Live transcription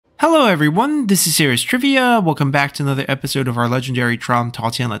Hello everyone, this is Serious Trivia. Welcome back to another episode of our legendary TROM Tao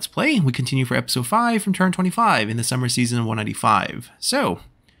Qian Let's Play. We continue for episode 5 from turn 25 in the summer season 195. So,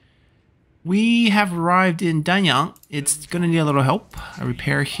 we have arrived in Danyang. It's going to need a little help. A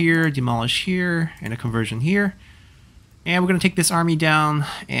repair here, demolish here, and a conversion here. And we're going to take this army down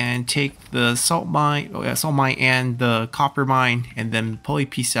and take the salt mine and the copper mine, and then probably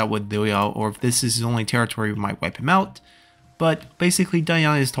peace out with Liu Yao, or if this is his only territory, we might wipe him out. But basically,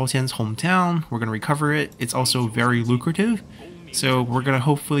 Danyang is Tao Qian's hometown. We're going to recover it. It's also very lucrative. So we're going to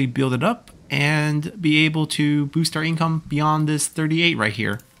hopefully build it up and be able to boost our income beyond this 38 right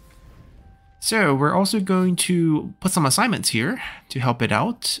here. So we're also going to put some assignments here to help it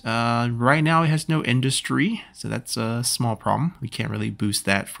out. Right now it has no industry, so that's a small problem. We can't really boost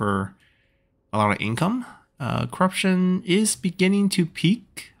that for a lot of income. Corruption is beginning to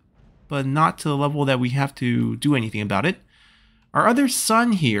peak, but not to the level that we have to do anything about it. Our other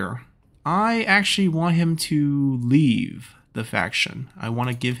son here, I actually want him to leave the faction. I want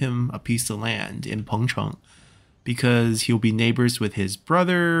to give him a piece of land in Pengcheng because he'll be neighbors with his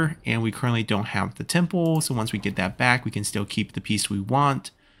brother, and we currently don't have the temple, so once we get that back, we can still keep the piece we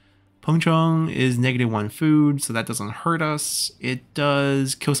want. Pengcheng is -1 food, so that doesn't hurt us. It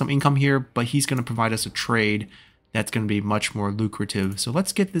does kill some income here, but he's going to provide us a trade that's going to be much more lucrative. So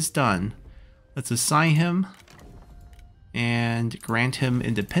let's get this done. Let's assign him and grant him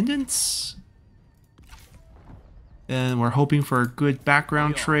independence. Then we're hoping for a good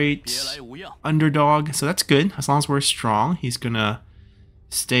background trait, underdog, so that's good. As long as we're strong, he's gonna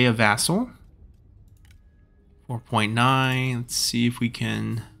stay a vassal. 4.9, let's see if we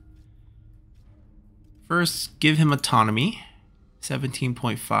can first give him autonomy.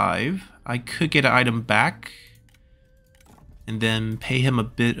 17.5, I could get an item back and then pay him a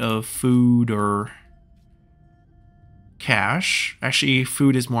bit of food or cash. Actually,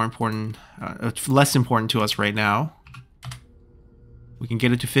 food is more important, less important to us right now. We can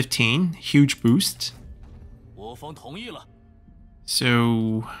get it to 15, huge boost.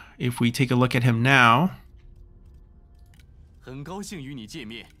 So if we take a look at him now,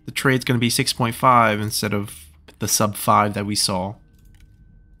 the trade's going to be 6.5 instead of the sub 5 that we saw.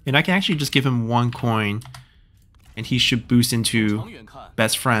 And I can actually just give him 1 coin and he should boost into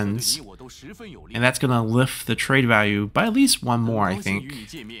best friends, and that's gonna lift the trade value by at least 1 more, I think.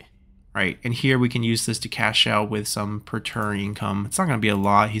 Right, and here we can use this to cash out with some per turn income. It's not gonna be a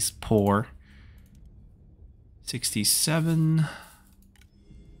lot, he's poor. 67.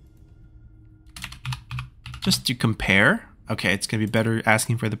 Just to compare. Okay, it's gonna be better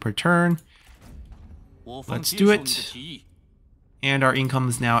asking for the per turn. Let's do it. And our income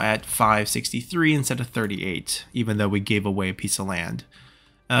is now at 563 instead of 38, even though we gave away a piece of land.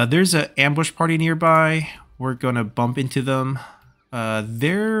 There's an ambush party nearby. We're going to bump into them.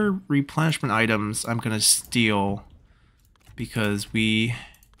 Their replenishment items I'm going to steal because we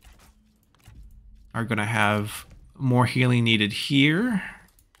are going to have more healing needed here.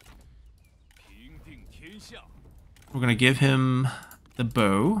 We're going to give him the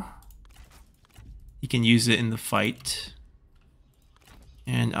bow. He can use it in the fight.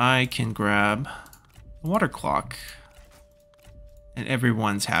 And I can grab a water clock. And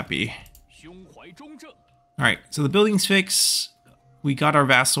everyone's happy. Alright, so the building's fixed. We got our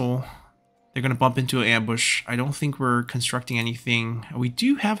vassal. They're going to bump into an ambush. I don't think we're constructing anything. We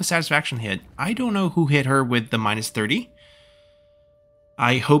do have a satisfaction hit. I don't know who hit her with the -30.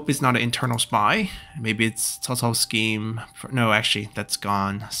 I hope it's not an internal spy. Maybe it's Cao Cao's scheme. No, actually, that's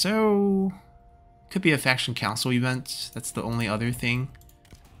gone. So, could be a faction council event. That's the only other thing.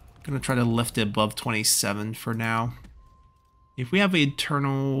 Gonna try to lift it above 27 for now. If we have an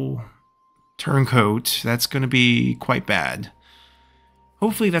internal turncoat, that's gonna be quite bad.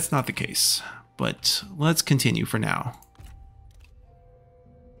 Hopefully that's not the case, but let's continue for now.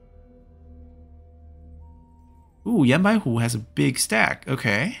 Ooh, Yan Baihu has a big stack.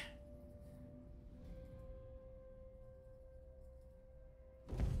 Okay.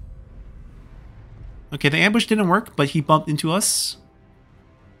 Okay, the ambush didn't work, but he bumped into us.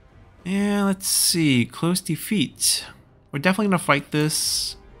 And let's see, close defeat. We're definitely gonna fight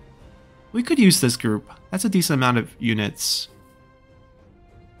this. We could use this group. That's a decent amount of units.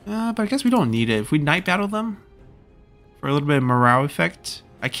 But I guess we don't need it. If we night battle them for a little bit of morale effect,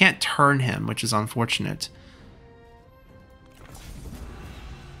 I can't turn him, which is unfortunate.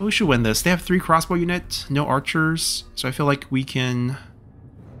 But we should win this. They have 3 crossbow units, no archers, so I feel like we can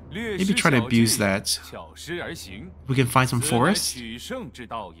maybe try to abuse that. We can find some forest.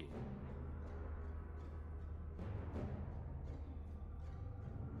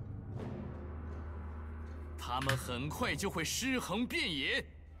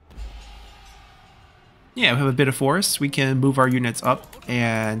 Yeah, we have a bit of forest. We can move our units up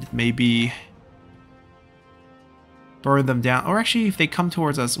and maybe burn them down. Or actually, if they come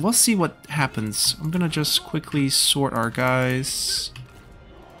towards us, we'll see what happens. I'm gonna just quickly sort our guys.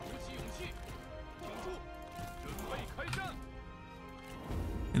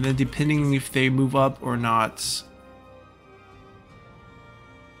 And then depending if they move up or not.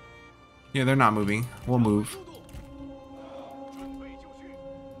 Yeah, they're not moving. We'll move.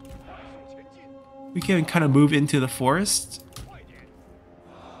 We can kind of move into the forest.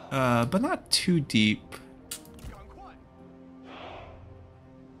 But not too deep.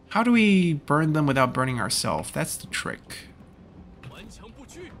 How do we burn them without burning ourselves? That's the trick.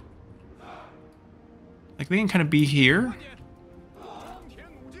 Like, they can kind of be here.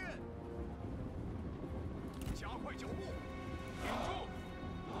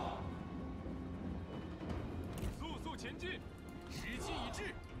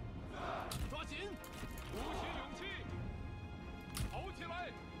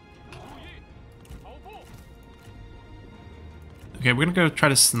 Okay, we're gonna go try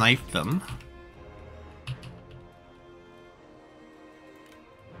to snipe them.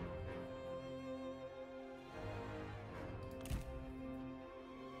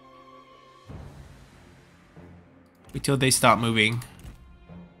 Wait till they stop moving.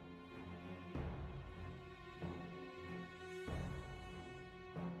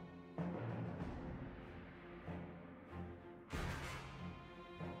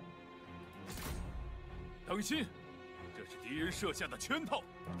 Tao Qian, 这是敌人设下的圈套。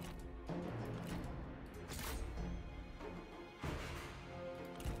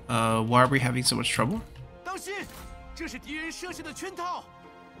Why are we having so much trouble? 当心，这是敌人设下的圈套。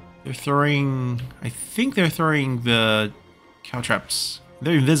 They're throwing... I think they're throwing the caltrops.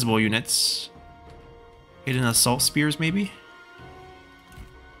 They're invisible units. Hidden assault spears, maybe?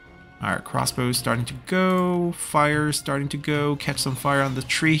 Alright, crossbows starting to go. Fire starting to go. Catch some fire on the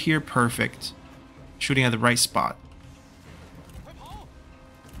tree here. Perfect. Shooting at the right spot.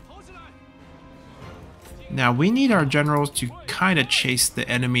 Now, we need our generals to kind of chase the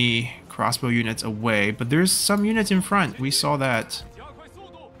enemy crossbow units away, but there's some units in front. We saw that.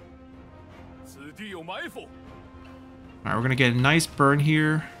 Alright, we're gonna get a nice burn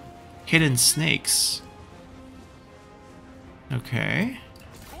here. Hidden snakes. Okay.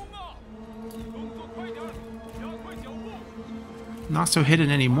 Not so hidden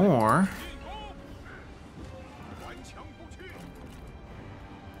anymore.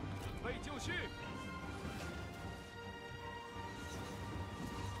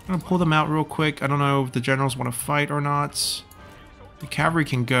 I'm gonna pull them out real quick. I don't know if the generals want to fight or not. The cavalry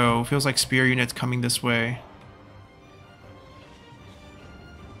can go. Feels like spear units coming this way.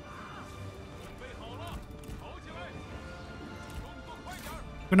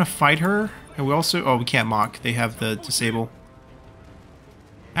 We're gonna fight her, and we also... Oh, we can't mock. They have the disable.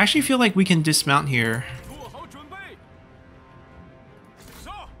 I actually feel like we can dismount here.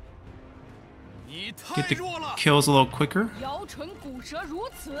 Get the kills a little quicker.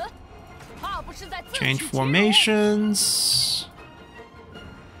 Change formations.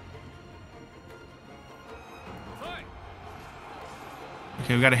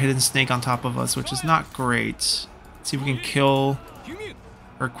 Okay, we got a hidden snake on top of us, which is not great. Let's see if we can kill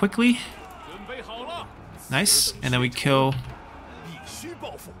her quickly. Nice. And then we kill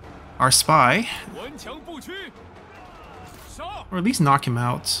our spy. Or at least knock him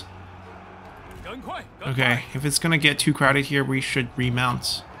out. Okay, if it's gonna get too crowded here, we should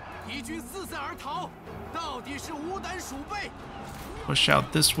remount. Push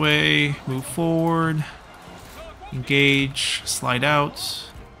out this way, move forward, engage, slide out,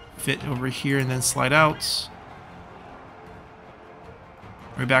 fit over here and then slide out.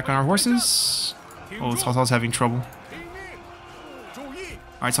 We're back on our horses. Oh, Cao Cao's having trouble.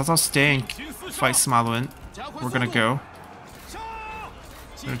 Alright, Cao Cao, stay and fight Smaluan. We're gonna go.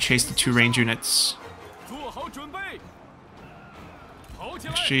 I'm gonna chase the two range units.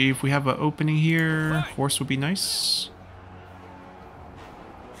 Actually, if we have an opening here, horse would be nice.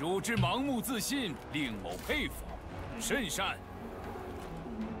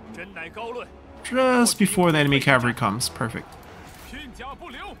 Just before the enemy cavalry comes. Perfect.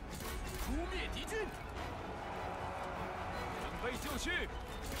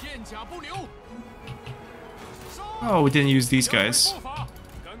 Oh, we didn't use these guys.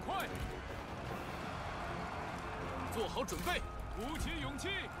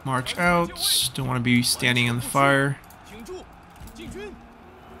 March out. Don't want to be standing in the fire.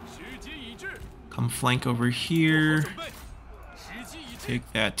 Come flank over here.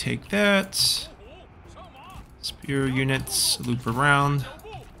 Take that, take that. Spear units, loop around.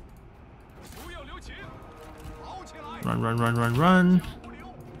 Run, run, run, run, run.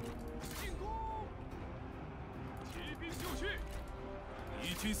 骑兵就绪，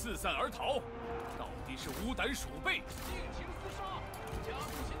敌军四散而逃，到底是无胆鼠辈。尽情厮杀，加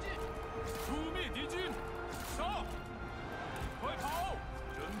速前进，诛灭敌军，杀！快跑，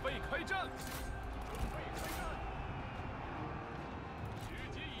准备开战！准备开战！时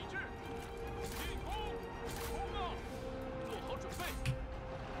机已至，进攻！冲啊！做好准备，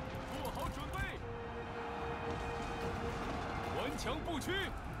做好准备！顽强不屈，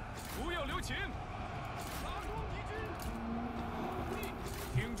不要留情！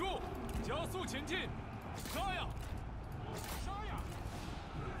 挺住，加速前进，杀呀！杀呀！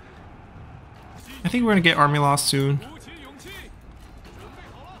 I think we're gonna get army loss soon. 鼓起勇气，准备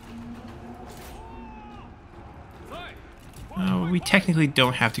好了。在， We technically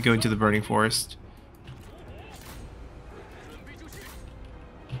don't have to go into the burning forest. 准备就绪，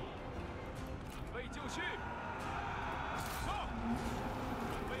准备就绪，上！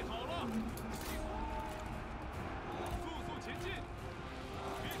准备好了，速速前进，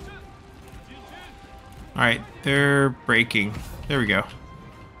别阵，进军。 Alright, they're breaking. There we go.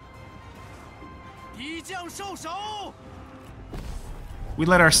 敌将受首。 We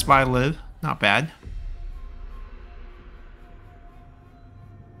let our spy live. Not bad.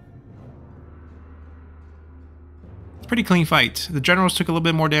 Pretty clean fight. The generals took a little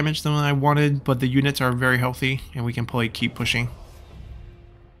bit more damage than I wanted, but the units are very healthy, and we can probably keep pushing.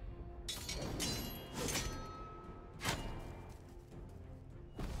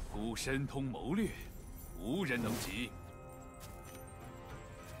 夫深通谋略，无人能及。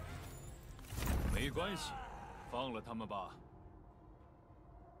没关系，放了他们吧。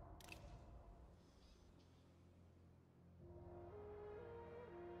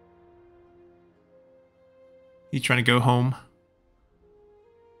 He's trying to go home.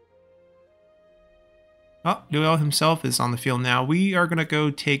 Oh, Liu himself is on the field now. We are going to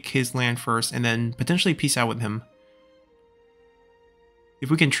go take his land first and then potentially peace out with him. If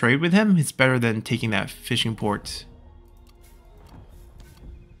we can trade with him, it's better than taking that fishing port.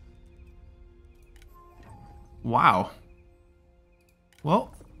 Wow.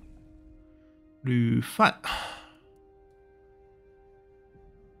 Well, Liu Fan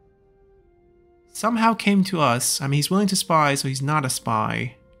somehow came to us. I mean, he's willing to spy, so he's not a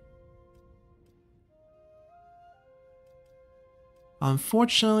spy.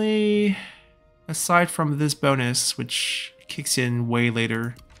 Unfortunately, aside from this bonus, which kicks in way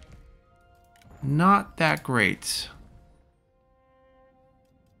later, not that great.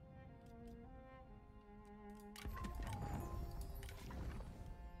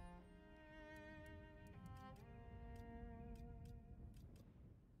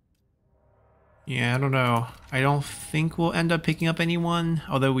 Yeah, I don't know. I don't think we'll end up picking up anyone,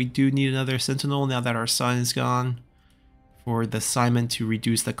 although we do need another sentinel now that our sun is gone for the assignment to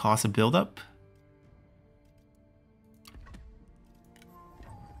reduce the cost of buildup.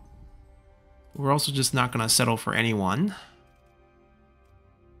 We're also just not going to settle for anyone.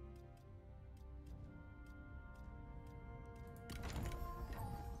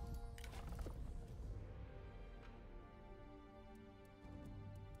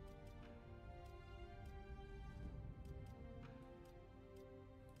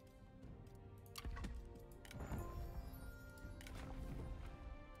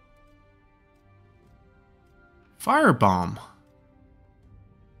 Firebomb.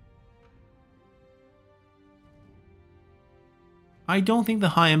 I don't think the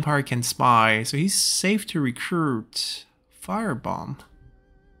High Empire can spy, so he's safe to recruit. Firebomb.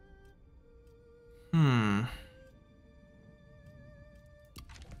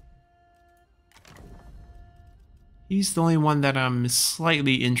 He's the only one that I'm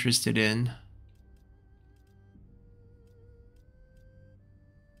slightly interested in.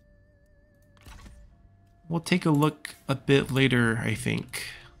 We'll take a look a bit later, I think.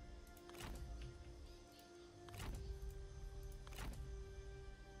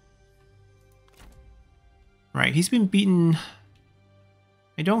 Right, he's been beaten.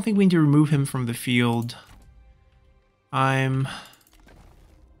 I don't think we need to remove him from the field. I'm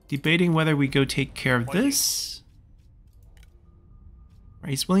debating whether we go take care of this.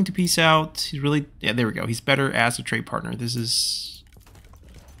 Right, he's willing to peace out. He's really... Yeah, there we go. He's better as a trade partner. This is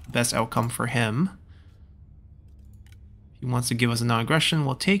the best outcome for him. He wants to give us a non-aggression,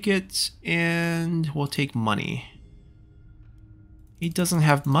 we'll take it, and we'll take money. He doesn't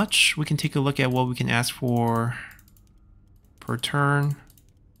have much. We can take a look at what we can ask for per turn.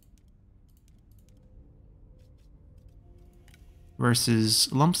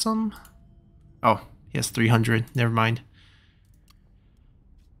 Versus lump sum. Oh, he has 300. Never mind.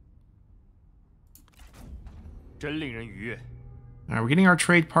 真令人愉悦。 Alright, we're getting our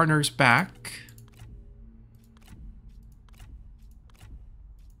trade partners back.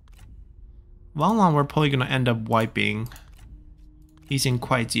 Long, we're probably going to end up wiping. He's in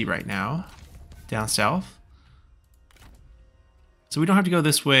Kuaiji right now, down south. So we don't have to go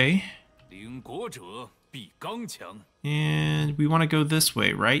this way. 领国者必刚强。 And we want to go this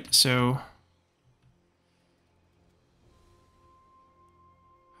way, right? So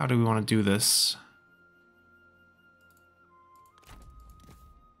how do we want to do this?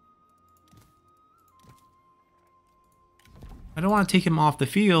 I don't want to take him off the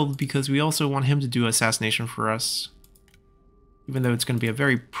field because we also want him to do assassination for us. Even though it's going to be a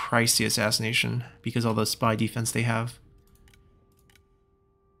very pricey assassination because all the spy defense they have.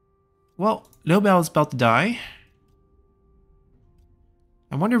 Well, Liu Bei is about to die.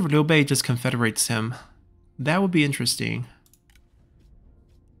 I wonder if Liu Bei just confederates him. That would be interesting.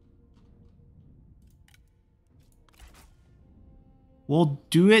 We'll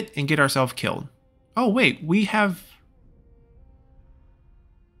do it and get ourselves killed. Oh wait, we have...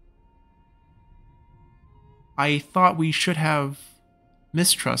 I thought we should have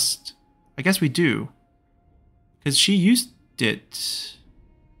mistrust. I guess we do. Because she used it.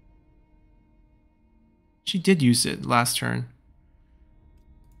 She did use it last turn.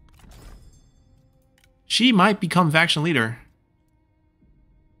 She might become faction leader.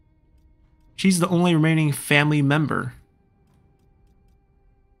 She's the only remaining family member.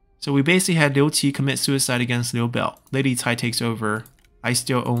 So we basically had Liu Qi commit suicide against Liu Bei. Lady Cai takes over. I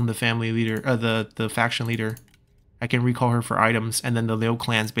still own the family leader, the faction leader. I can recall her for items, and then the Liu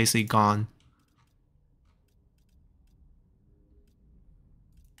clan's basically gone.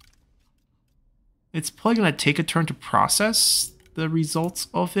 It's probably gonna take a turn to process the results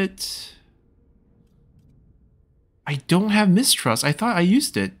of it. I don't have mistrust. I thought I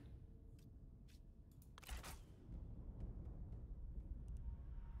used it.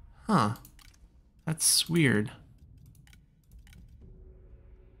 Huh. That's weird.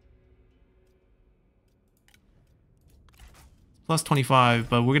 Plus 25,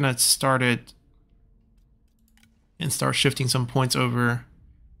 but we're gonna start it and start shifting some points over.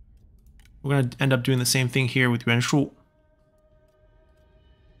 We're gonna end up doing the same thing here with Yuan Shu,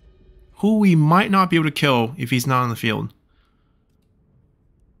 who we might not be able to kill if he's not on the field.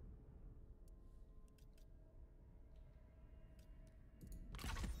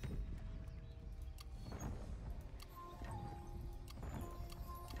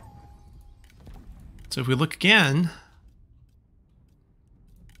 So if we look again,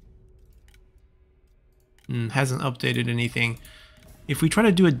 hasn't updated anything. If we try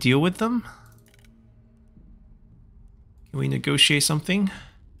to do a deal with them, can we negotiate something?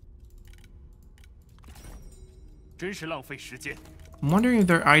 I'm wondering if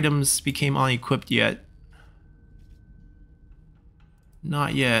their items became unequipped yet.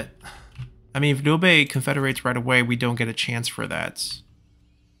 Not yet. I mean, if Liu Bei confederates right away, we don't get a chance for that.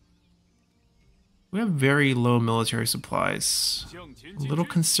 We have very low military supplies. A little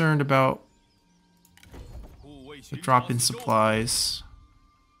concerned about the drop in supplies.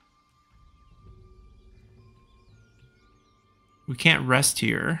 We can't rest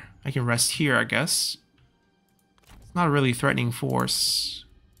here. I can rest here, I guess. It's not a really threatening force,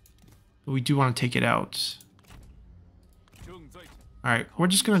 but we do want to take it out. Alright, we're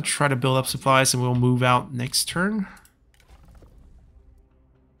just going to try to build up supplies and we'll move out next turn.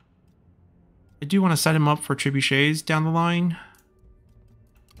 I do want to set him up for trebuchets down the line.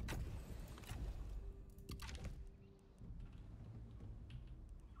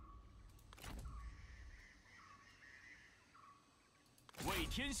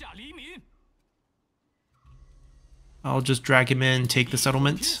 I'll just drag him in, take the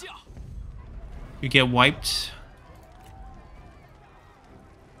settlement. You get wiped.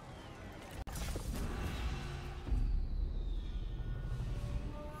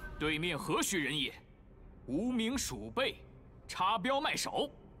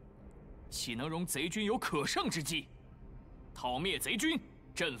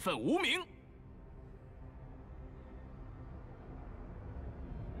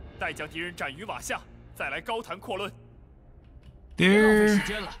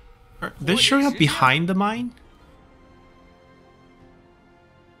 They're showing up behind the mine?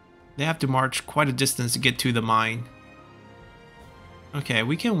 They have to march quite a distance to get to the mine. Okay,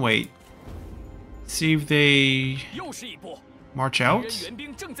 we can wait. See if they march out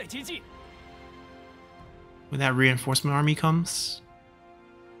when that reinforcement army comes.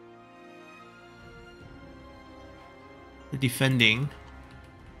 They're defending.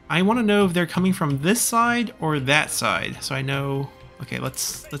 I want to know if they're coming from this side or that side, so I know. Okay,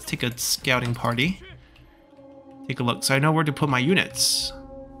 let's take a scouting party. take a look so I know where to put my units.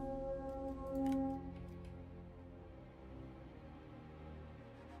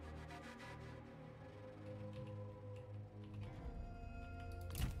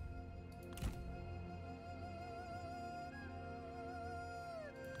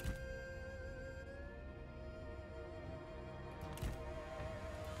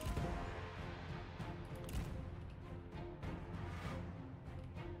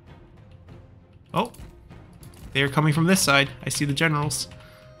 Oh, they are coming from this side. I see the generals.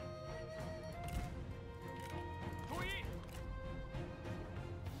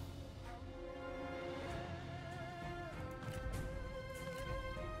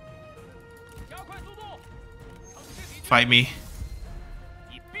 Fight me.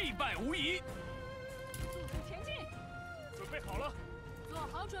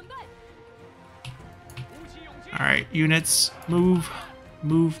 Alright, units, move.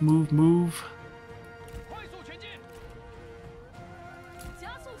 Move, move, move.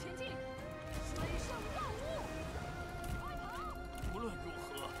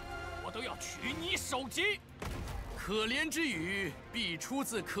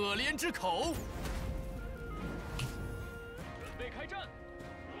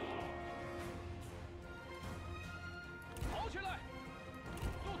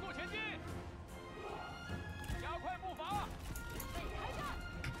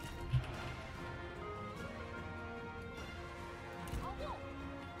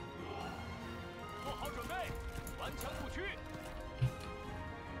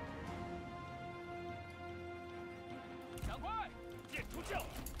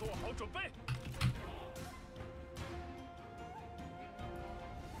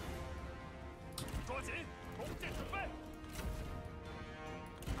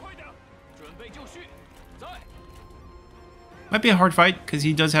 Might be a hard fight because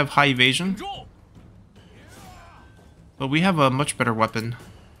he does have high evasion, but we have a much better weapon,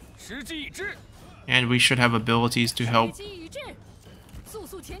 and we should have abilities to help. Kind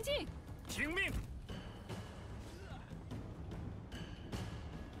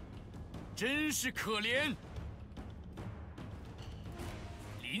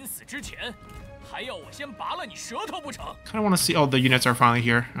of want to see. Oh, the units are finally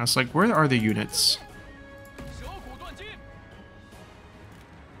here. I was like, where are the units?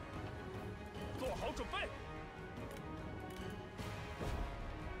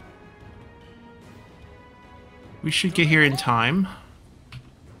 We should get here in time.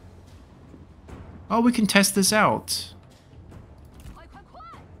 Oh, we can test this out.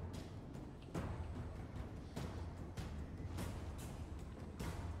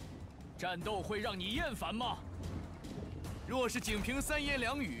 I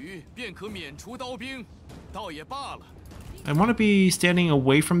want to be standing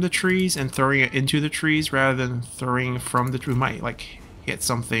away from the trees and throwing it into the trees rather than throwing from the tree. We might like hit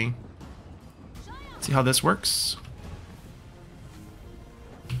something. See how this works.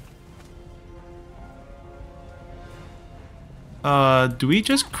 Do we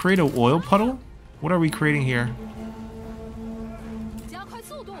just create an oil puddle? What are we creating here?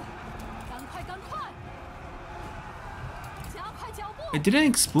 It didn't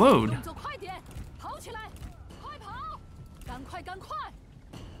explode.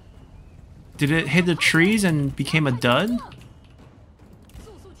 Did it hit the trees and became a dud?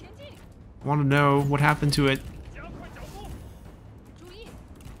 I want to know what happened to it.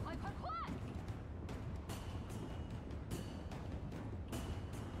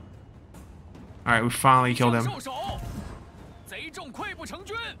 Alright, we finally killed him. Alright,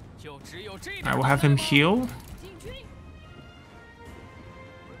 we'll have him heal.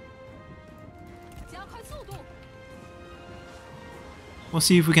 We'll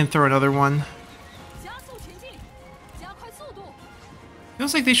see if we can throw another one.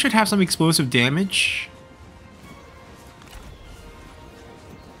 Feels like they should have some explosive damage.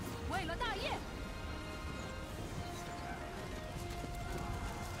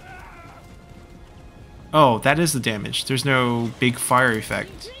 Oh, that is the damage. There's no big fire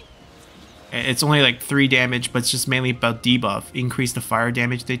effect. It's only like 3 damage, but it's just mainly about debuff. Increase the fire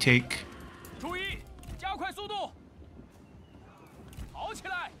damage they take.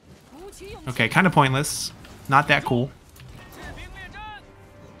 Okay, kind of pointless. Not that cool.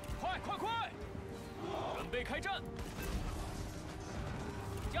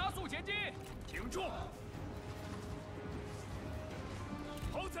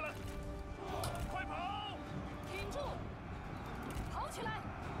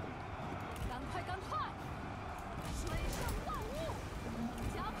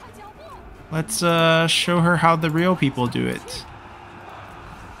 Let's show her how the real people do it.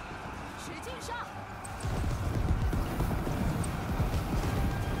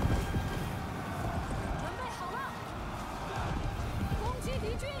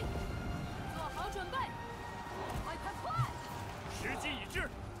 机已至，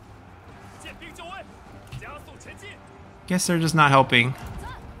见兵就位，加速前进。 Guess they're just not helping. 时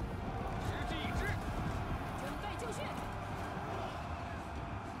机已至，准备就绪。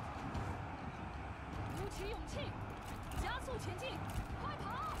鼓起勇气，加速前进，快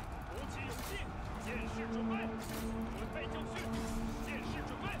跑！鼓起勇气，剑士准备，准备就绪，剑士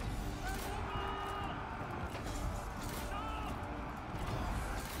准备。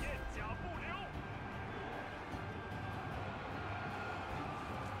剑甲不留。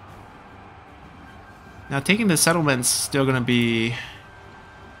 Now, taking the settlement's still going to be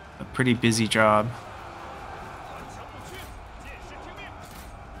a pretty busy job.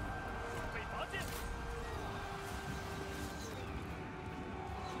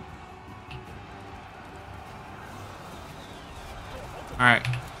 Alright,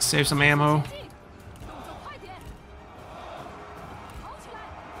 save some ammo.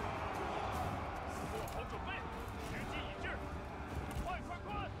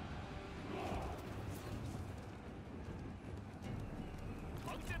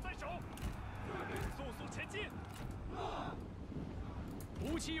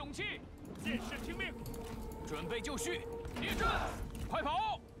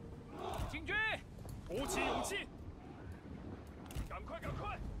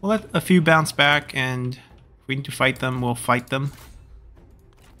 We'll let a few bounce back, and if we need to fight them, we'll fight them.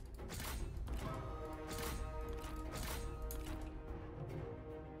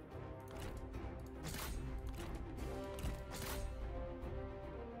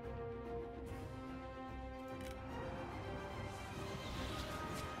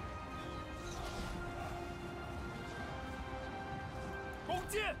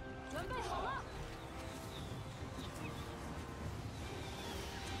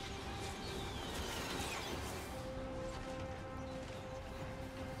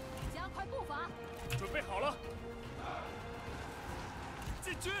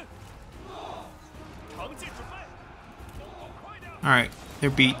 Alright,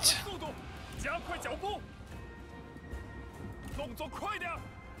 they're beat.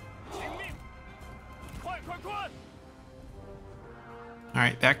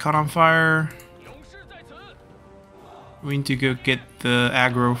 Alright, that caught on fire. We need to go get the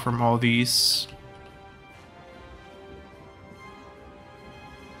aggro from all these.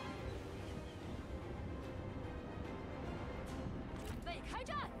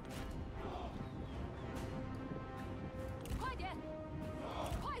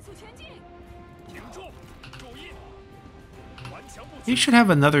 They should have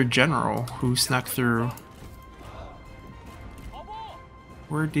another general who snuck through.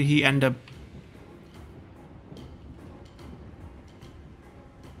 Where did he end up?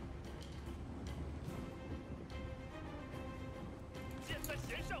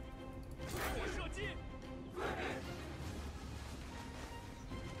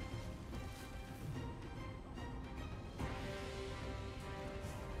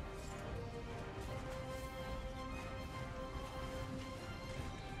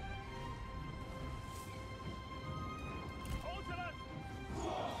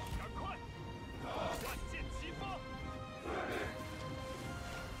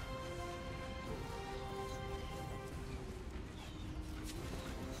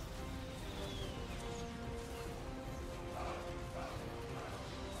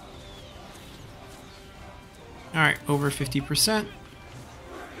 Alright, over 50%.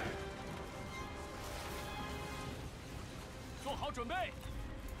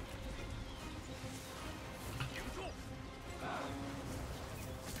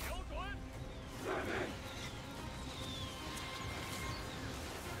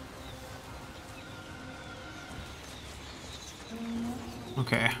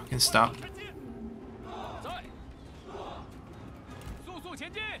 Okay, we can stop.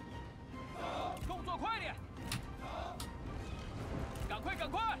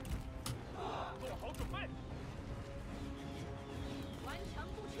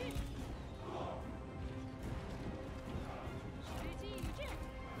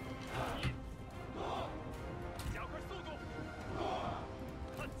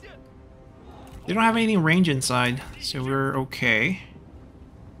 They don't have any range inside, so we're okay.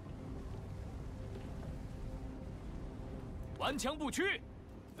 顽强不屈，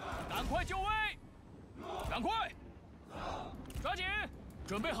赶快就位，赶快，抓紧，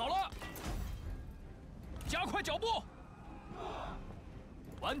准备好了，加快脚步，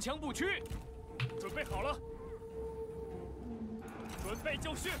顽强不屈，准备好了，准备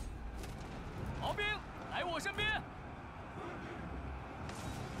就绪，逃兵来我身边。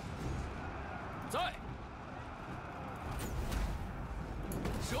 在，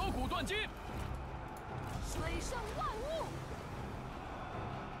蛇骨断金，水生万物，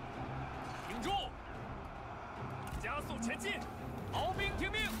住！加速前进！毛兵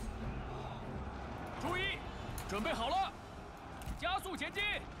听命！注意，准备好了！加速前进！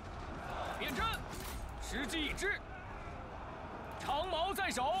变阵，时机已至。长矛在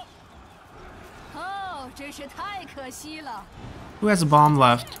手。哦，真是太可惜了。 Who has a bomb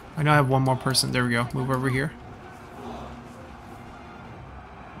left? I know I have one more person. There we go. Move over here.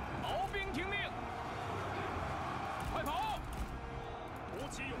 毛兵听命！快跑！鼓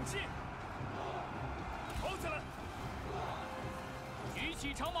起勇气！跑起来！举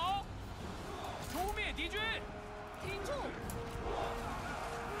起长矛！诛灭敌军！挺住！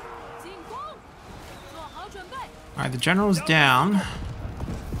进攻！做好准备！ All right, the general's down.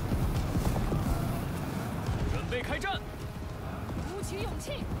 准备开战！ 鼓起勇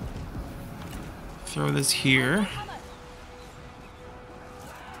气！ Throw this here. 他们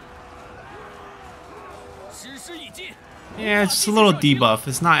时势已尽， Yeah, it's just a little debuff.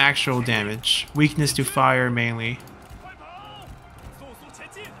 It's not actual damage. Weakness to fire mainly. 快跑！速速前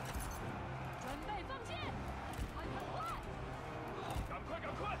进！准备放箭！快快快！赶快赶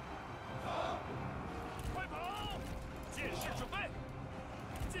快！快跑！箭矢准备！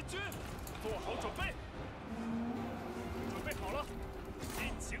进军！做好准备！准备好了，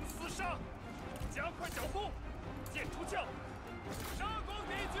尽情厮杀！加快脚步！箭出鞘！杀光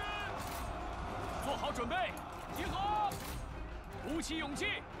敌军！做好准备，集合！鼓起勇气，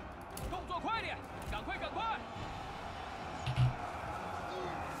动作快点，赶快赶快！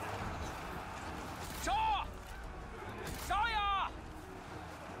杀！杀呀！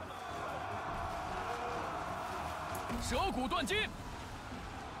蛇骨断筋！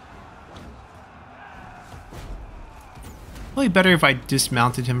 Probably better if I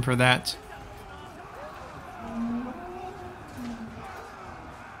dismounted him for that.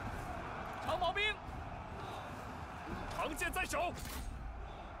 长矛兵，长剑在手，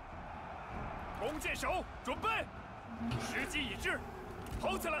弓箭手准备，时机已至，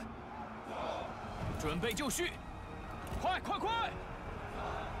跑起来，准备就绪，快快快！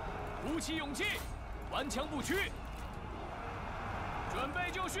鼓起勇气，顽强不屈，准备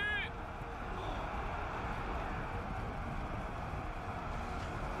就绪。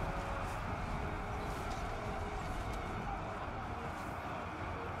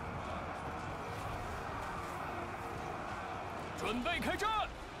 准备开战！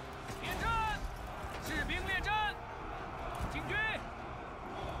列阵，士兵列阵，进军！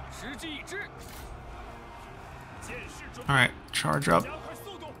时机已至。剑士准备。 All right, charge up. 加快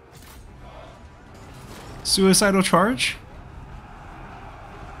速度。 Suicidal charge?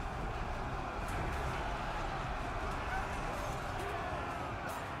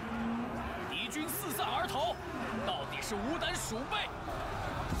 敌军四散而逃，到底是无胆鼠辈。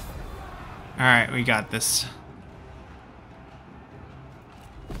 All right, we got this.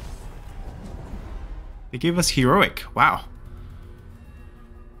 They gave us heroic. Wow.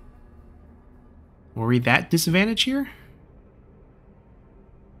 Were we that disadvantaged here?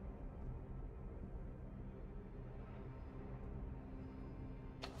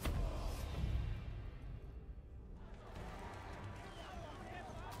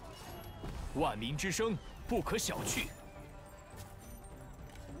 "万民之声不可小觑。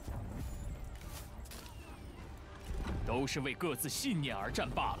都是为各自信念而战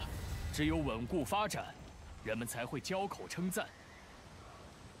罢了。只有稳固发展，人们才会交口称赞。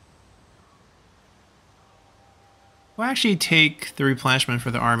 We'll actually take the replenishment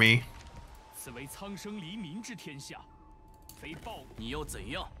for the army. 此为苍生黎民之天下，非暴你又怎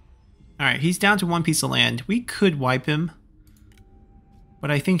样？ Alright, he's down to one piece of land. We could wipe him.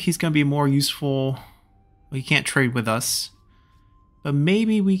 But I think he's going to be more useful. Well, he can't trade with us. But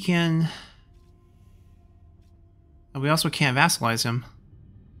maybe we can... We also can't vassalize him.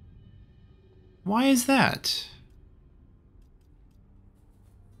 Why is that?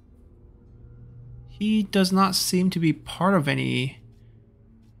 He does not seem to be part of any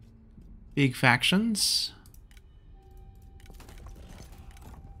big factions.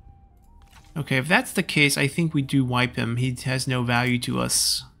 Okay, if that's the case, I think we do wipe him. He has no value to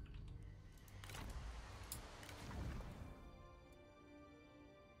us.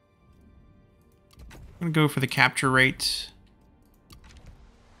 I'm gonna go for the capture rate.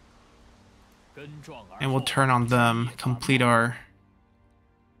 And we'll turn on them, complete our...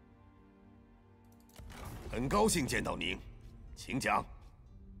 很高兴见到您，请讲。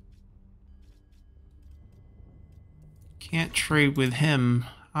 Can't trade with him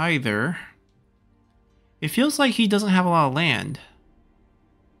either. It feels like he doesn't have a lot of land.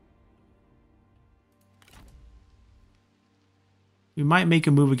 We might make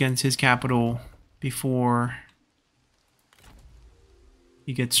a move against his capital before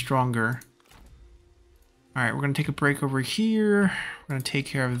he gets stronger. Alright, we're going to take a break over here. We're going to take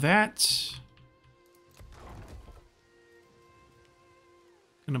care of that.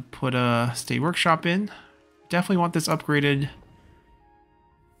 Going to put a state workshop in. Definitely want this upgraded.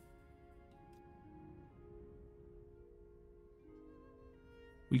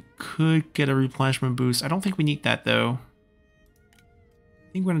 We could get a replenishment boost. I don't think we need that though.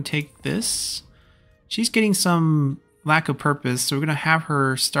 I think we're going to take this. She's getting some lack of purpose, so we're going to have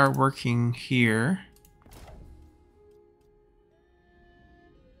her start working here.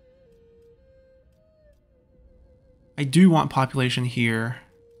 I do want population here.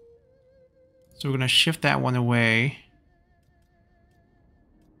 So we're going to shift that one away.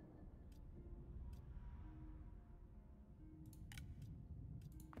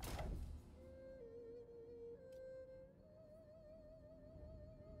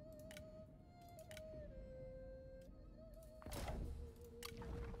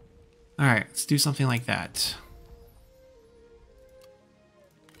 Alright, let's do something like that.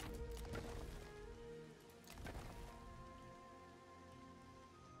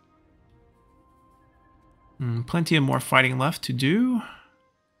 Plenty of more fighting left to do.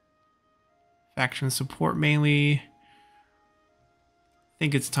 Faction support mainly. I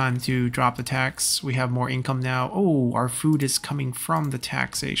think it's time to drop the tax. We have more income now. Oh, our food is coming from the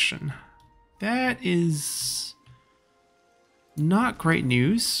taxation. That is not great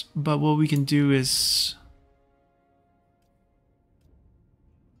news, but what we can do is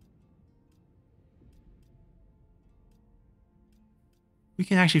we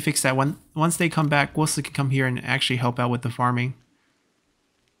can actually fix that. Once they come back, Wesley can come here and actually help out with the farming.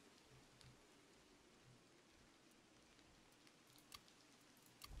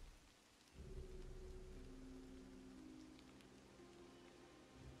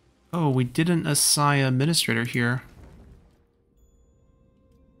 Oh, we didn't assign an administrator here.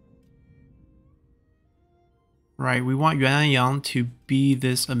 Right, we want Yuan and Yang to be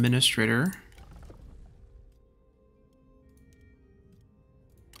this administrator.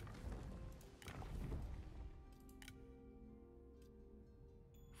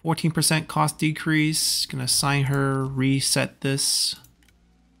 %14 cost decrease. Gonna assign her, reset this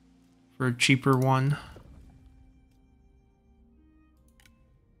for a cheaper one.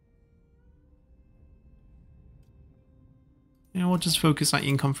 And we'll just focus on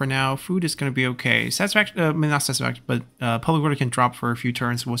income for now. Food is going to be okay. Satisfaction, I mean, not satisfaction, but public order can drop for a few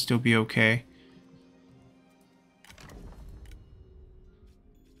turns. We'll still be okay.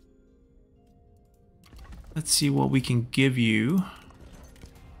 Let's see what we can give you.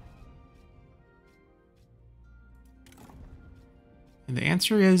 And the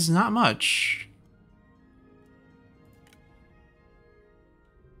answer is not much.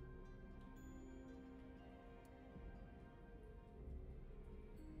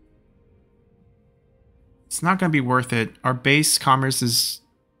 It's not going to be worth it. Our base commerce is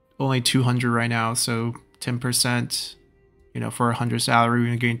only 200 right now, so 10%, you know, for 100 salary, we're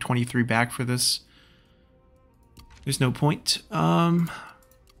going to gain 23 back for this. There's no point.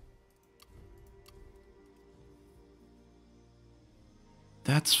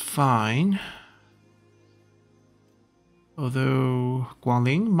 That's fine. Although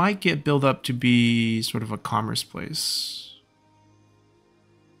Guangling might get built up to be sort of a commerce place.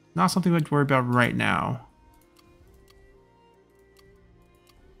 Not something we'd worry about right now.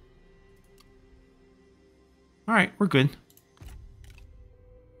 Alright, we're good.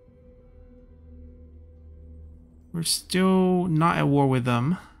 We're still not at war with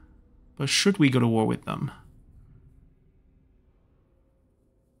them. But should we go to war with them?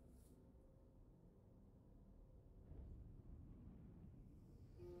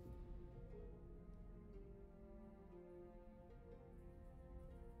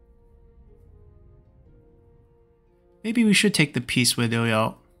 Maybe we should take the peace with Liu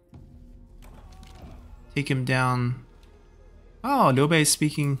Yao. Take him down. Oh, Liu Bei is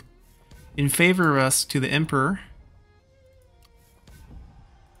speaking in favor of us to the Emperor.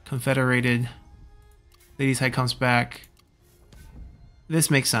 Confederated. Ladies' High comes back.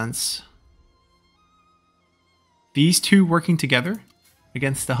 This makes sense. These two working together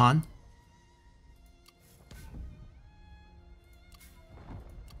against the Han.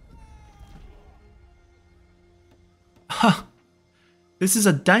 Huh. This is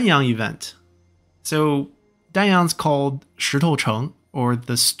a Danyang event. So Danyang's called Shitou Cheng, or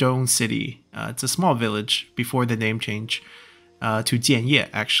the Stone City. It's a small village before the name change to Jianye,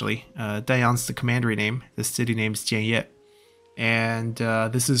 actually. Danyang's the commandery name. The city name is Jianye. And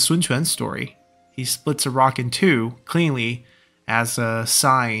this is Sun Quan's story. He splits a rock in two cleanly as a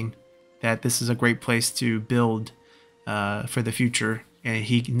sign that this is a great place to build for the future, and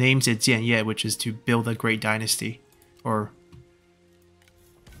he names it Jianye, which is to build a great dynasty or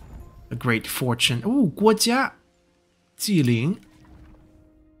a great fortune. Ooh, 国家 Jiling.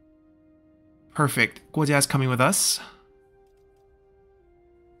 Perfect. 国家 is coming with us.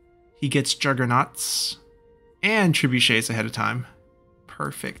 He gets juggernauts and trebuchets ahead of time.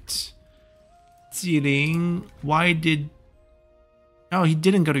 Perfect. Jiling, why did... Oh, he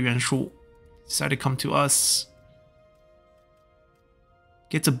didn't go to Yuanshu. Decided to come to us.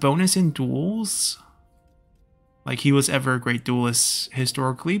 Gets a bonus in duels. Like he was ever a great duelist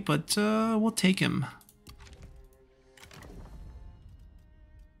historically, but we'll take him.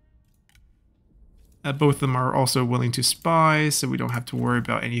 Both of them are also willing to spy, so we don't have to worry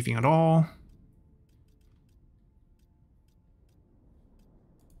about anything at all.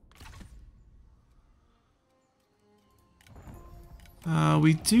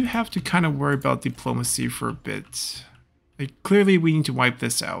 We do have to kind of worry about diplomacy for a bit. Like, clearly we need to wipe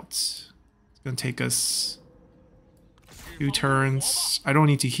this out. It's going to take us 2 turns. I don't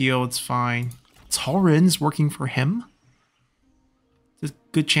need to heal, it's fine. Cao Ren's working for him. There's a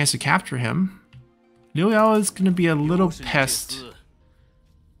good chance to capture him. Liu Yao is going to be a little pest.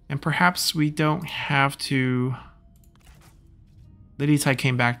 And perhaps we don't have to... Lady Tai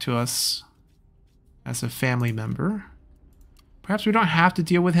came back to us as a family member. Perhaps we don't have to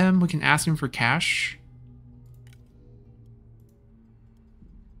deal with him. We can ask him for cash.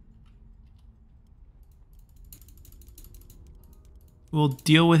 We'll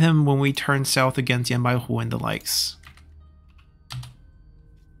deal with him when we turn south against Yanbaihu and the likes.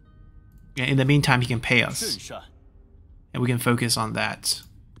 In the meantime, he can pay us. And we can focus on that.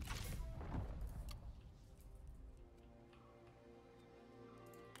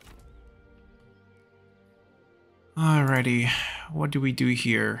 Alrighty, what do we do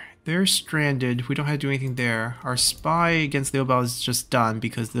here? They're stranded. We don't have to do anything there. Our spy against Liu Bao is just done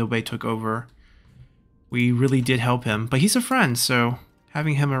because Liu Bei took over. We really did help him, but he's a friend, so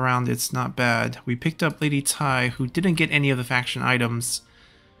having him around, it's not bad. We picked up Lady Tai, who didn't get any of the faction items.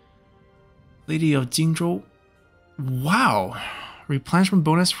 Lady of Jingzhou. Wow. Replenishment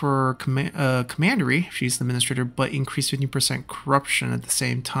bonus for commandery. She's the administrator, but increased 15% corruption at the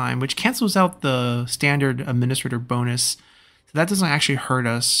same time, which cancels out the standard administrator bonus. So that doesn't actually hurt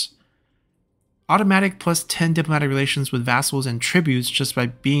us. Automatic plus 10 diplomatic relations with vassals and tributes just by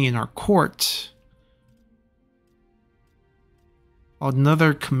being in our court.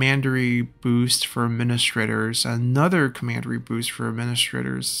 Another commandery boost for administrators. Another commandery boost for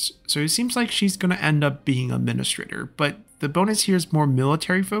administrators. So it seems like she's going to end up being administrator, but the bonus here is more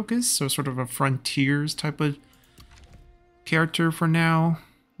military focused, so sort of a frontiers type of character for now.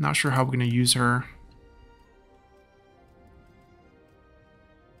 Not sure how we're going to use her.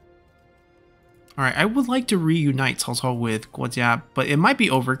 Alright, I would like to reunite Cao Cao with Guojia, but it might be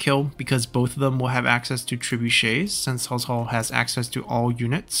overkill because both of them will have access to trebuchets since Cao Cao has access to all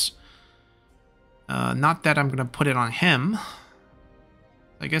units. Not that I'm going to put it on him.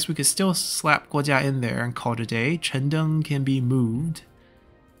 I guess we could still slap Guojia in there and call it a day. Chengdeng can be moved.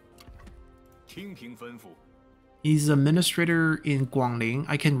 He's administrator in Guangling.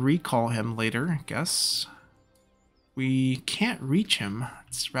 I can recall him later, I guess. We can't reach him.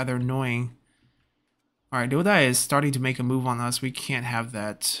 It's rather annoying. Alright, Liu Dai is starting to make a move on us. We can't have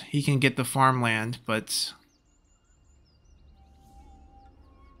that. He can get the farmland, but...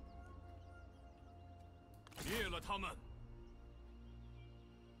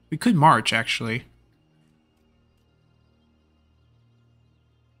 we could march, actually.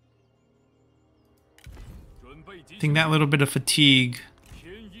 I think that little bit of fatigue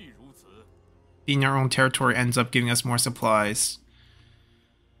in our own territory ends up giving us more supplies.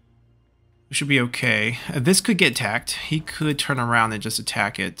 We should be okay. This could get attacked. He could turn around and just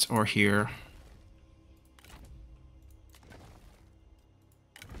attack it, or here.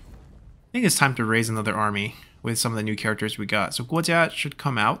 I think it's time to raise another army with some of the new characters we got. So Guojia should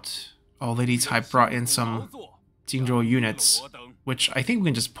come out. Oh, Lady Tai brought in some Jingzhou units, which I think we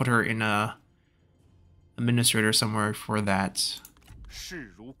can just put her in a administrator somewhere for that.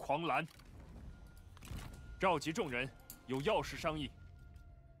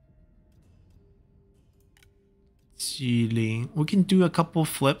 Jiling. We can do a couple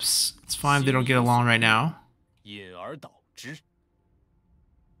flips. It's fine if they don't get along right now.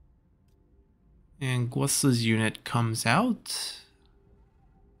 And Guosi's unit comes out.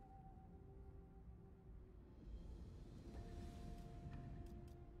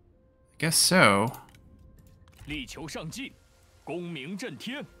 I guess so.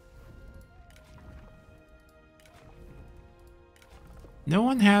 No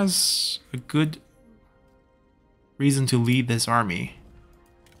one has a good reason to lead this army.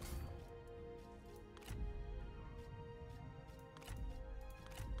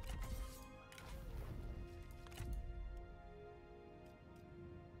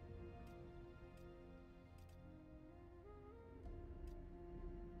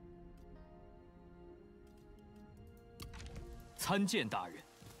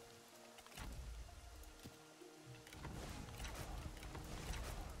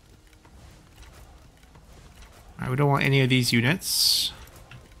 Alright, we don't want any of these units.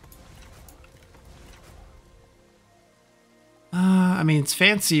 I mean, it's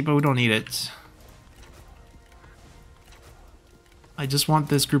fancy, but we don't need it. I just want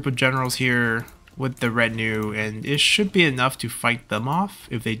this group of generals here with the retinue, and it should be enough to fight them off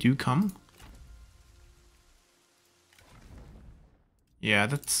if they do come. Yeah,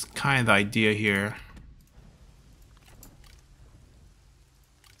 that's kind of the idea here.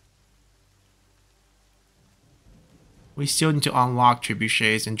 We still need to unlock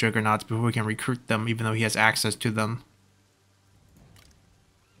trebuchets and juggernauts before we can recruit them, even though he has access to them.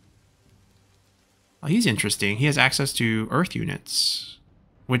 Oh, he's interesting. He has access to earth units,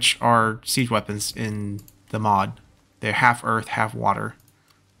 which are siege weapons in the mod. They're half earth, half water.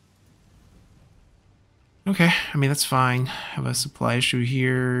 Okay, I mean, that's fine. Have a supply issue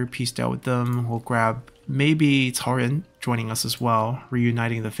here. Pieced out with them. We'll grab maybe Tao Qian joining us as well,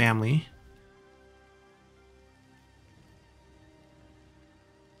 reuniting the family.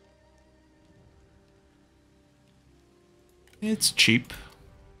 It's cheap.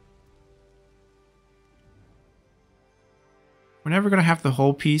 We're never going to have the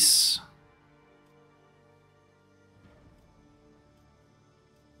whole piece.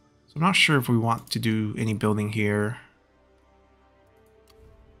 So I'm not sure if we want to do any building here.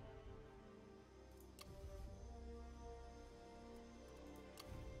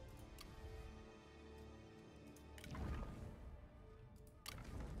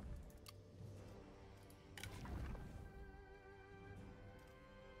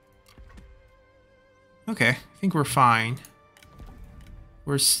 Okay, I think we're fine.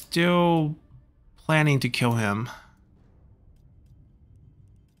 We're still planning to kill him.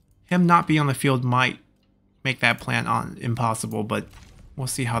 Him not being on the field might make that plan impossible, but we'll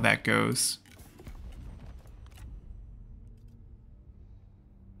see how that goes.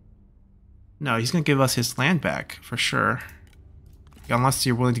 No, he's going to give us his land back, for sure. Unless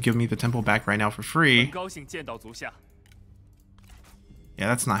you're willing to give me the temple back right now for free. Yeah,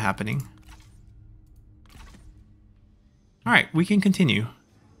 that's not happening. Alright, we can continue.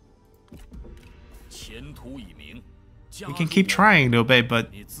 We can keep trying to obey,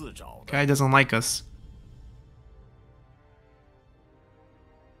 but guy doesn't like us.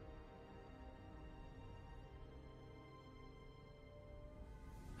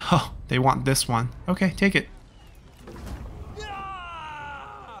 Oh, they want this one. Okay, take it.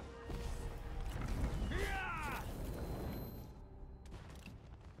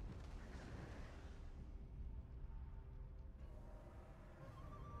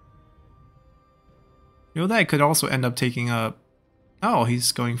 You know, that could also end up taking up... Oh,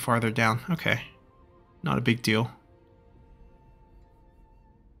 he's going farther down. Okay. Not a big deal.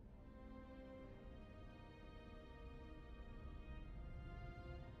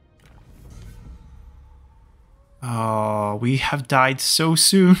 Oh, we have died so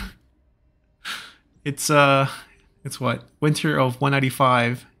soon. It's what? Winter of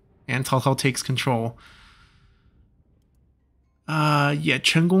 195, and Cao Cao takes control. Yeah,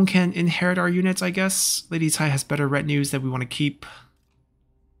 Chen Gong can inherit our units, I guess. Lady Cai has better retinues that we want to keep.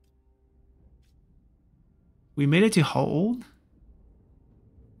 We made it to how old?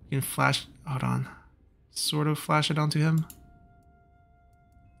 We can flash... Hold on. Sort of flash it onto him.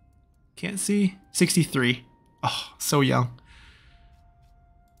 Can't see. 63. Oh, so young.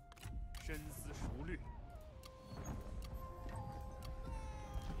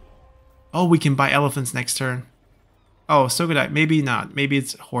 Oh, we can buy elephants next turn. Oh, so good. Maybe not. Maybe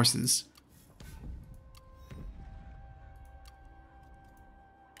it's horses.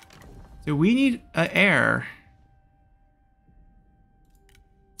 So we need an heir.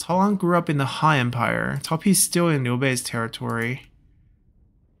 Cao Lang grew up in the Han Empire. Cao Pi's still in Liu Bei's territory.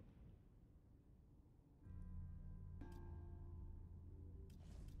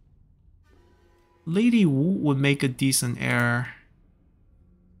 Lady Wu would make a decent heir.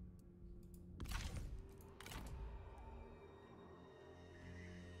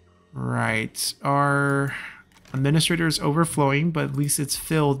 Right, our administrator is overflowing, but at least it's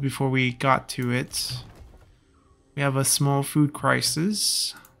filled before we got to it. We have a small food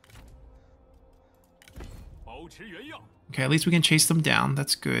crisis. Okay, at least we can chase them down.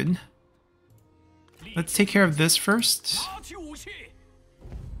 That's good. let's take care of this first. 拿起武器。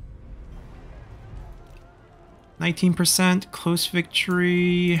 19% close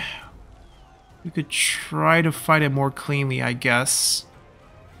victory. We could try to fight it more cleanly, I guess.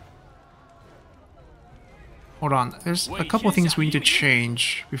 Hold on, there's a couple of things we need to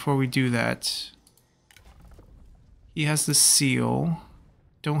change before we do that. He has the seal.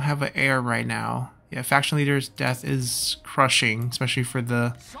 Don't have an heir right now. Yeah, faction leader's death is crushing, especially for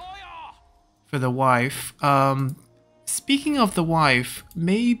the wife. Speaking of the wife,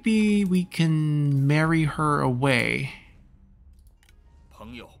 maybe we can marry her away.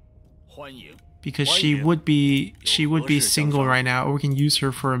 朋友，欢迎。 Because she would be single right now, or we can use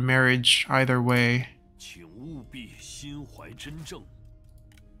her for a marriage either way. 请务必心怀真正，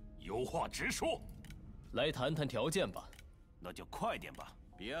有话直说。来谈谈条件吧。那就快点吧，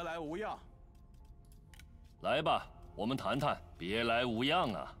别来无恙。来吧，我们谈谈，别来无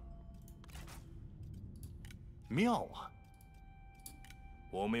恙啊。 妙啊！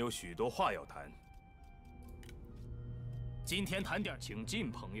我们有许多话要谈。今天谈点，请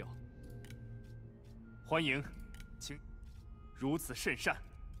进，朋友。欢迎，请如此甚善。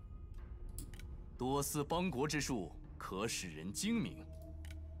多思邦国之术，可使人精明。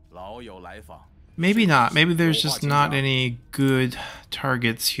老友来访。Maybe not. Maybe there's just not any good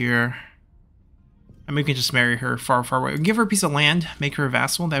targets here. I mean, we can just marry her far, far away. Give her a piece of land, make her a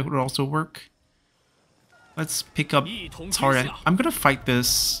vassal. That would also work. Let's pick up Tao Qian. I'm gonna fight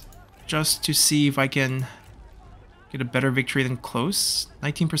this just to see if I can get a better victory than close.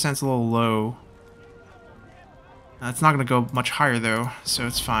 19% is a little low. It's not gonna go much higher though, so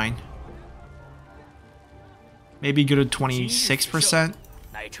it's fine. Maybe go to 26%,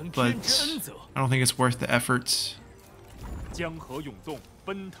 but I don't think it's worth the effort.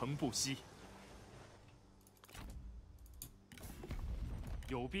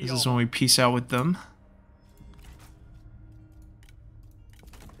 This is when we peace out with them.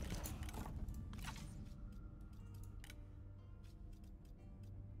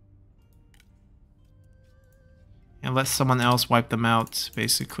 And let someone else wipe them out,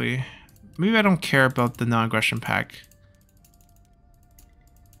 basically. Maybe I don't care about the non-aggression pack.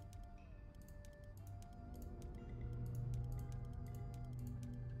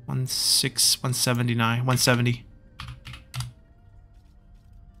 $170.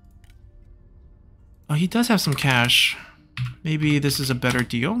 Oh, he does have some cash. Maybe this is a better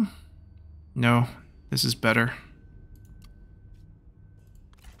deal? No, this is better.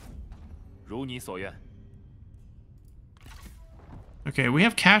 如你所愿。 Okay, we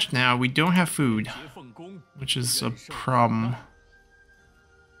have cash now. We don't have food, which is a problem.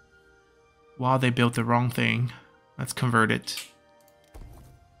 Wow, they built the wrong thing. Let's convert it.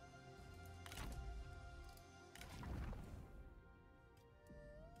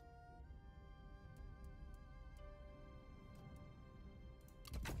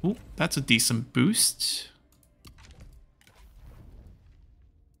 Ooh, that's a decent boost.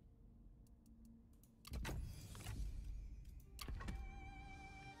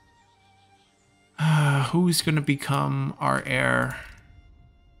 Who's gonna become our heir?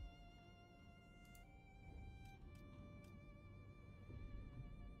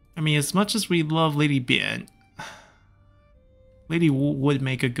 I mean, as much as we love Lady Bian, Lady Wu would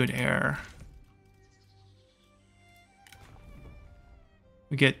make a good heir.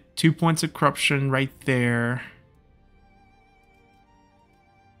 We get 2 points of corruption right there.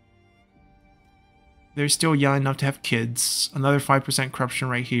 They're still young enough to have kids. Another 5% corruption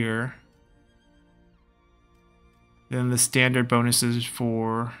right here. Then the standard bonuses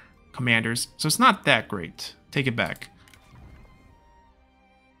for commanders. So it's not that great. Take it back.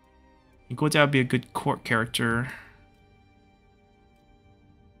 Guo Jia would be a good court character.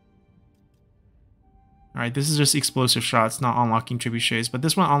 Alright, this is just explosive shots, not unlocking trebuchets. But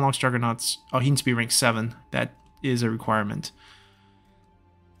this one unlocks juggernauts. Oh, he needs to be rank 7. That is a requirement.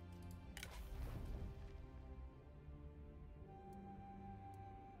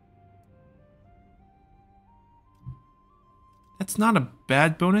 That's not a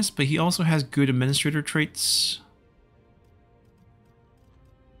bad bonus, but he also has good administrator traits.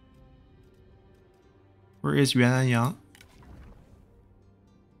 Where is Yuan Yang?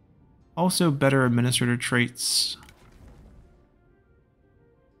 Also better administrator traits.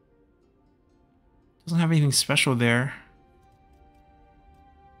 Doesn't have anything special there.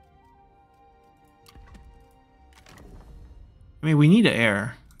 I mean, we need an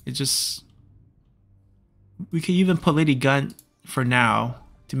heir. It just... We could even put Lady Gun for now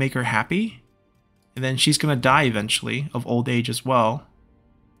to make her happy. And then she's gonna die eventually of old age as well.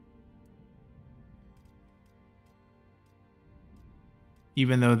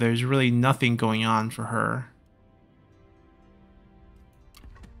 even though there's really nothing going on for her.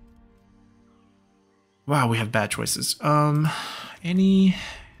 Wow, we have bad choices. Any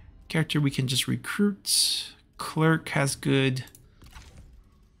character we can just recruit. Clerk has good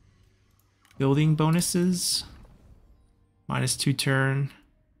building bonuses. -2 turn.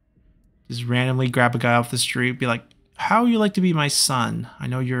 Just randomly grab a guy off the street, be like, how would you like to be my son? I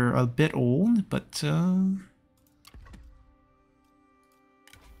know you're a bit old, but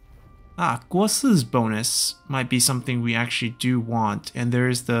Guo Si's bonus might be something we actually do want, and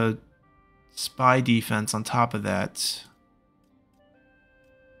there's the spy defense on top of that.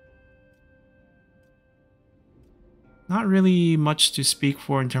 Not really much to speak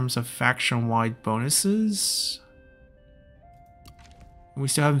for in terms of faction-wide bonuses. We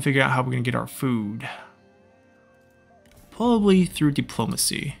still haven't figured out how we're going to get our food. Probably through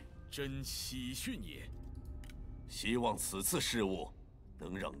diplomacy. 真喜讯也。希望此次事务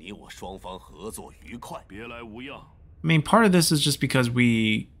能让你我双方合作愉快。别来无恙。I mean, part of this is just because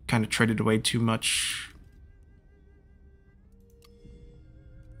we kind of traded away too much.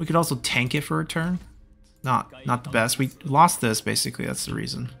 We could also tank it for a turn. Not the best. We lost this, basically. That's the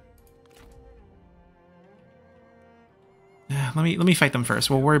reason. Yeah, let me fight them first.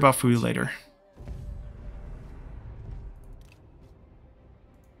 We'll worry about food later.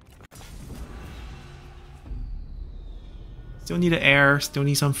 Still need an heir. Still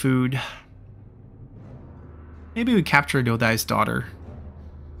need some food. Maybe we capture Liu Dai's daughter.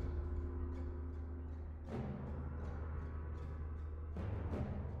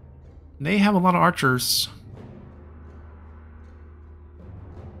 They have a lot of archers.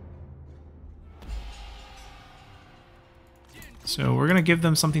 So we're gonna give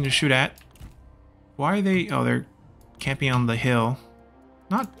them something to shoot at. Why are they... Oh, they're camping on the hill.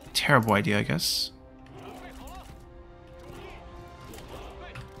 Not a terrible idea, I guess.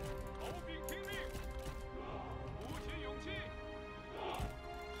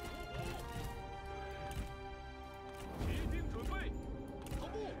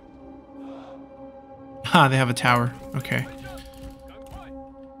 Ah, they have a tower. Okay.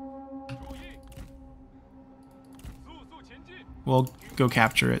 We'll go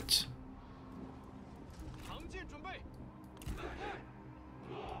capture it.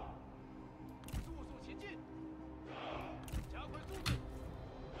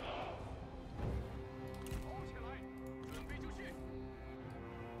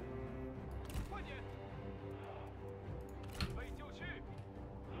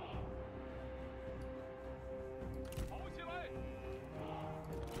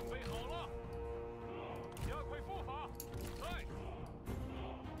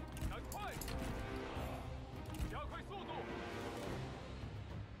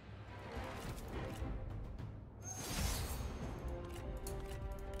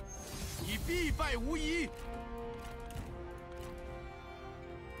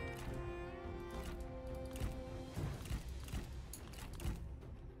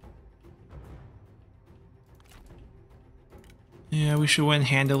 Yeah, we should win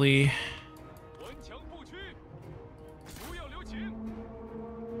handily.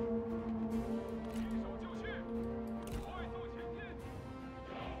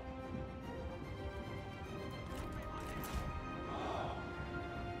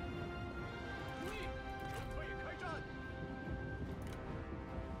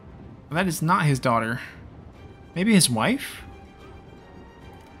 That is not his daughter. Maybe his wife?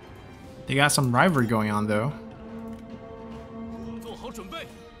 They got some rivalry going on though.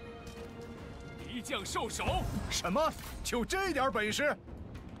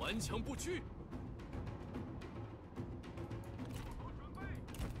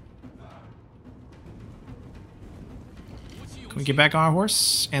 Can we get back on our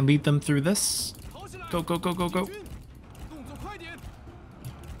horse and lead them through this? Go, go, go, go, go.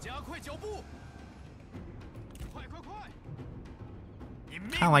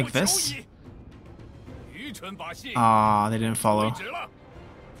 Kind of like this. Ah, they didn't follow.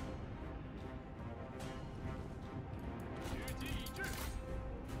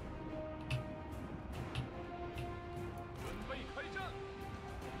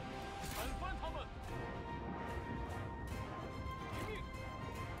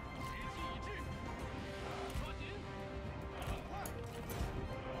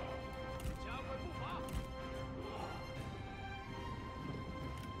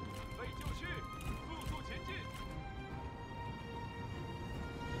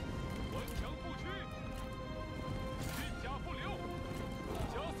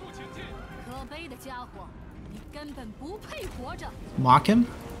 Mock him?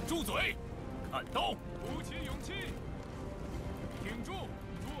 挺住，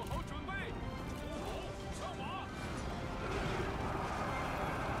做好准备，出口上马。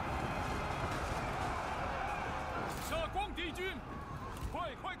杀光敌军！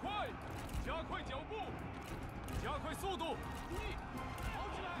快快快！加快脚步，加快速度！注意，跑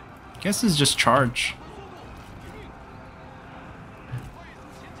起来！ Guess it's just charge. 快速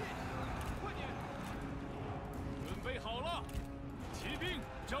前进，快点！准备好了，骑兵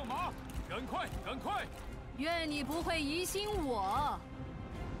上马，赶快，赶快！愿你不会疑心我。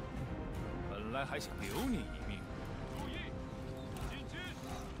本来还想留你一命。注意，进军，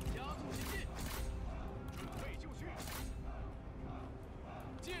加速前进，准备就绪，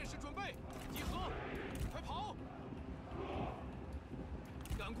箭士准备，集合，快跑！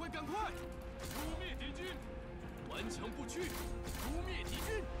赶快，赶快！诛灭敌军，顽强不屈，诛灭敌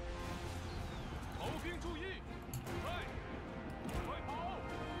军。炮兵注意，快，快跑！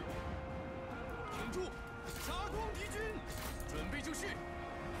挺住，杀光敌军，准备就绪。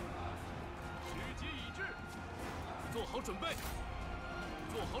时机已至，做好准备，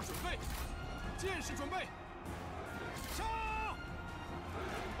做好准备，箭士准备，杀！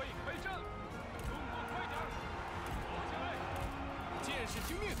准备开战，动作快点，跑起来！箭士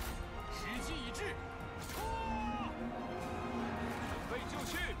听命，时机已至，冲！准备就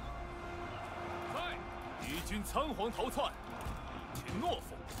绪。在，敌军仓皇逃窜，请懦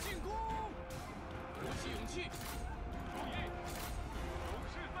夫，进攻！鼓起勇气，注意，勇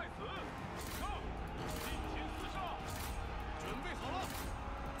士在此，上！尽情厮杀！准备好了，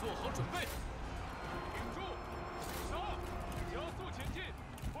做好准备，挺住，杀！加速前进，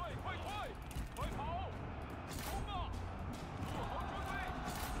快快快，快跑！冲啊！做好准备，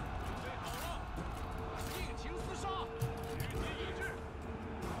准备好了，尽情厮杀！时机已至，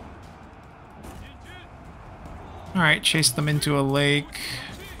进军！ Alright, chase them into a lake.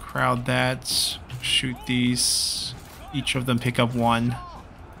 Crowd that. Shoot these. Each of them pick up one.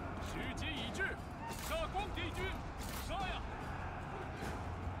 时机已至，杀光敌军，杀呀！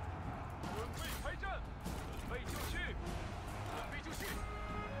准备开战，准备就绪，准备就绪。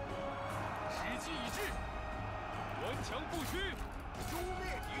时机已至，顽强不屈，诛灭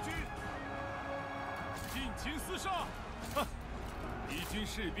敌军，尽情厮杀！哼，敌军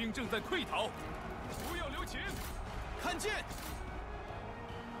士兵正在溃逃，不要留情，看剑！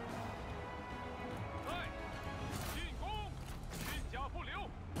 进攻，运甲不留，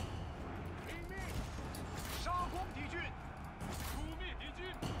拼命，杀光敌军，诛灭敌军，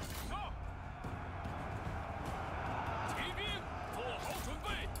上！骑兵做好准备，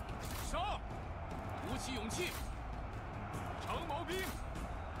杀！鼓起勇气，长矛兵，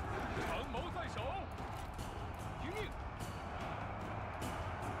长矛在手，听命，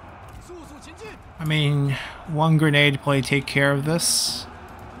速速前进！ I mean, one grenade probably take care of this.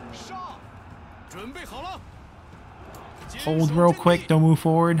 杀！准备好了。 Hold real quick, don't move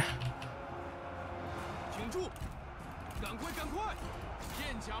forward. 挺住！赶快，赶快！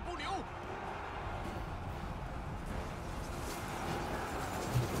片甲不留！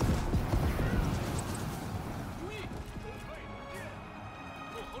注意，准备剑，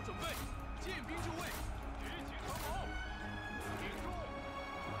做好准备，剑兵就位，举起长矛，挺住！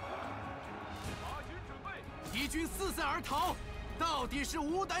马军准备！敌军四散而逃，到底是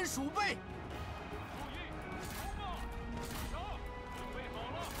无胆鼠辈！注意，冲啊！杀！准备好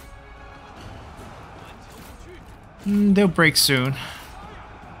了！顽强不屈。 They'll break soon. 准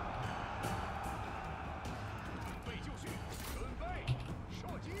备就绪，准备射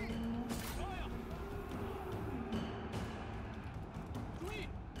击，杀呀！注意，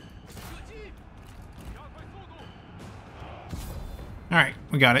射击，加快速度。 Alright,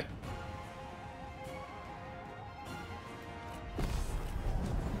 we got it.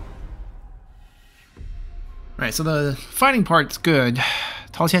 Alright, so the fighting part's good.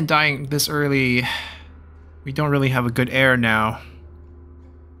 Tao Qian dying this early. We don't really have a good heir now.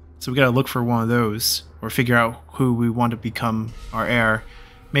 So we gotta look for one of those. Or figure out who we want to become our heir.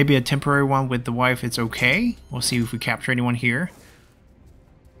 Maybe a temporary one with the wife, it's okay. We'll see if we capture anyone here.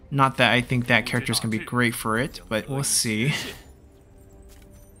 Not that I think that character's gonna be great for it, but we'll see.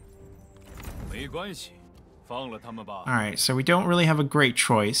 没关系，放了他们吧。 Alright, so we don't really have a great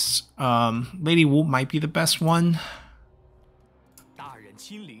choice. Lady Wu might be the best one. 大人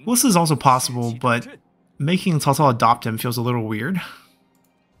亲临。 This is also possible, but making Cao Cao adopt him feels a little weird.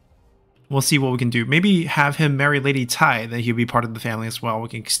 We'll see what we can do. Maybe have him marry Lady Tai, then he'll be part of the family as well. We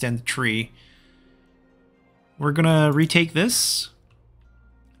can extend the tree. We're gonna retake this.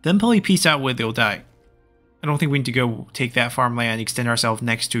 Then probably peace out with Liu Dai. I don't think we need to go take that farmland and extend ourselves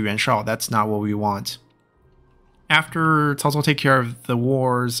next to Yuan Shao. That's not what we want. After Cao Cao take care of the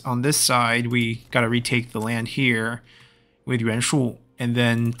wars on this side, we gotta retake the land here. with Yuan Shu, and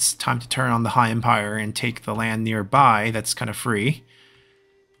then it's time to turn on the Han Empire and take the land nearby that's kind of free.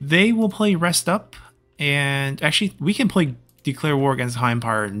 They will play Rest Up, and actually we can play Declare War against the Han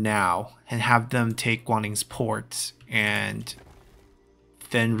Empire now and have them take Guaning's port and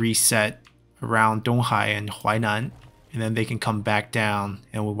then reset around Donghai and Huainan, and then they can come back down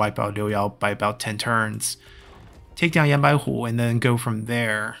and we'll wipe out Liu Yao by about 10 turns, take down Yan Baihu, and then go from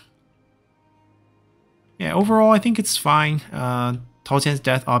there. Yeah, overall I think it's fine. Tao Qian's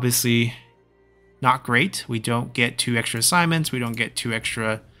death obviously not great. We don't get 2 extra assignments, we don't get 2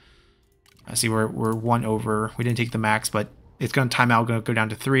 extra... I see we're 1 over. We didn't take the max, but it's going to time out, going to go down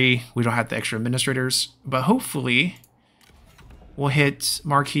to 3. We don't have the extra administrators, but hopefully we'll hit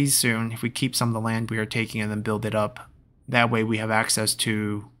Marquis soon if we keep some of the land we are taking and then build it up. That way we have access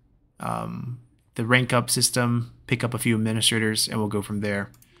to the rank up system, pick up a few administrators, and we'll go from there.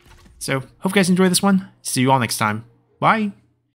 So hope you guys enjoy this one. See you all next time. Bye!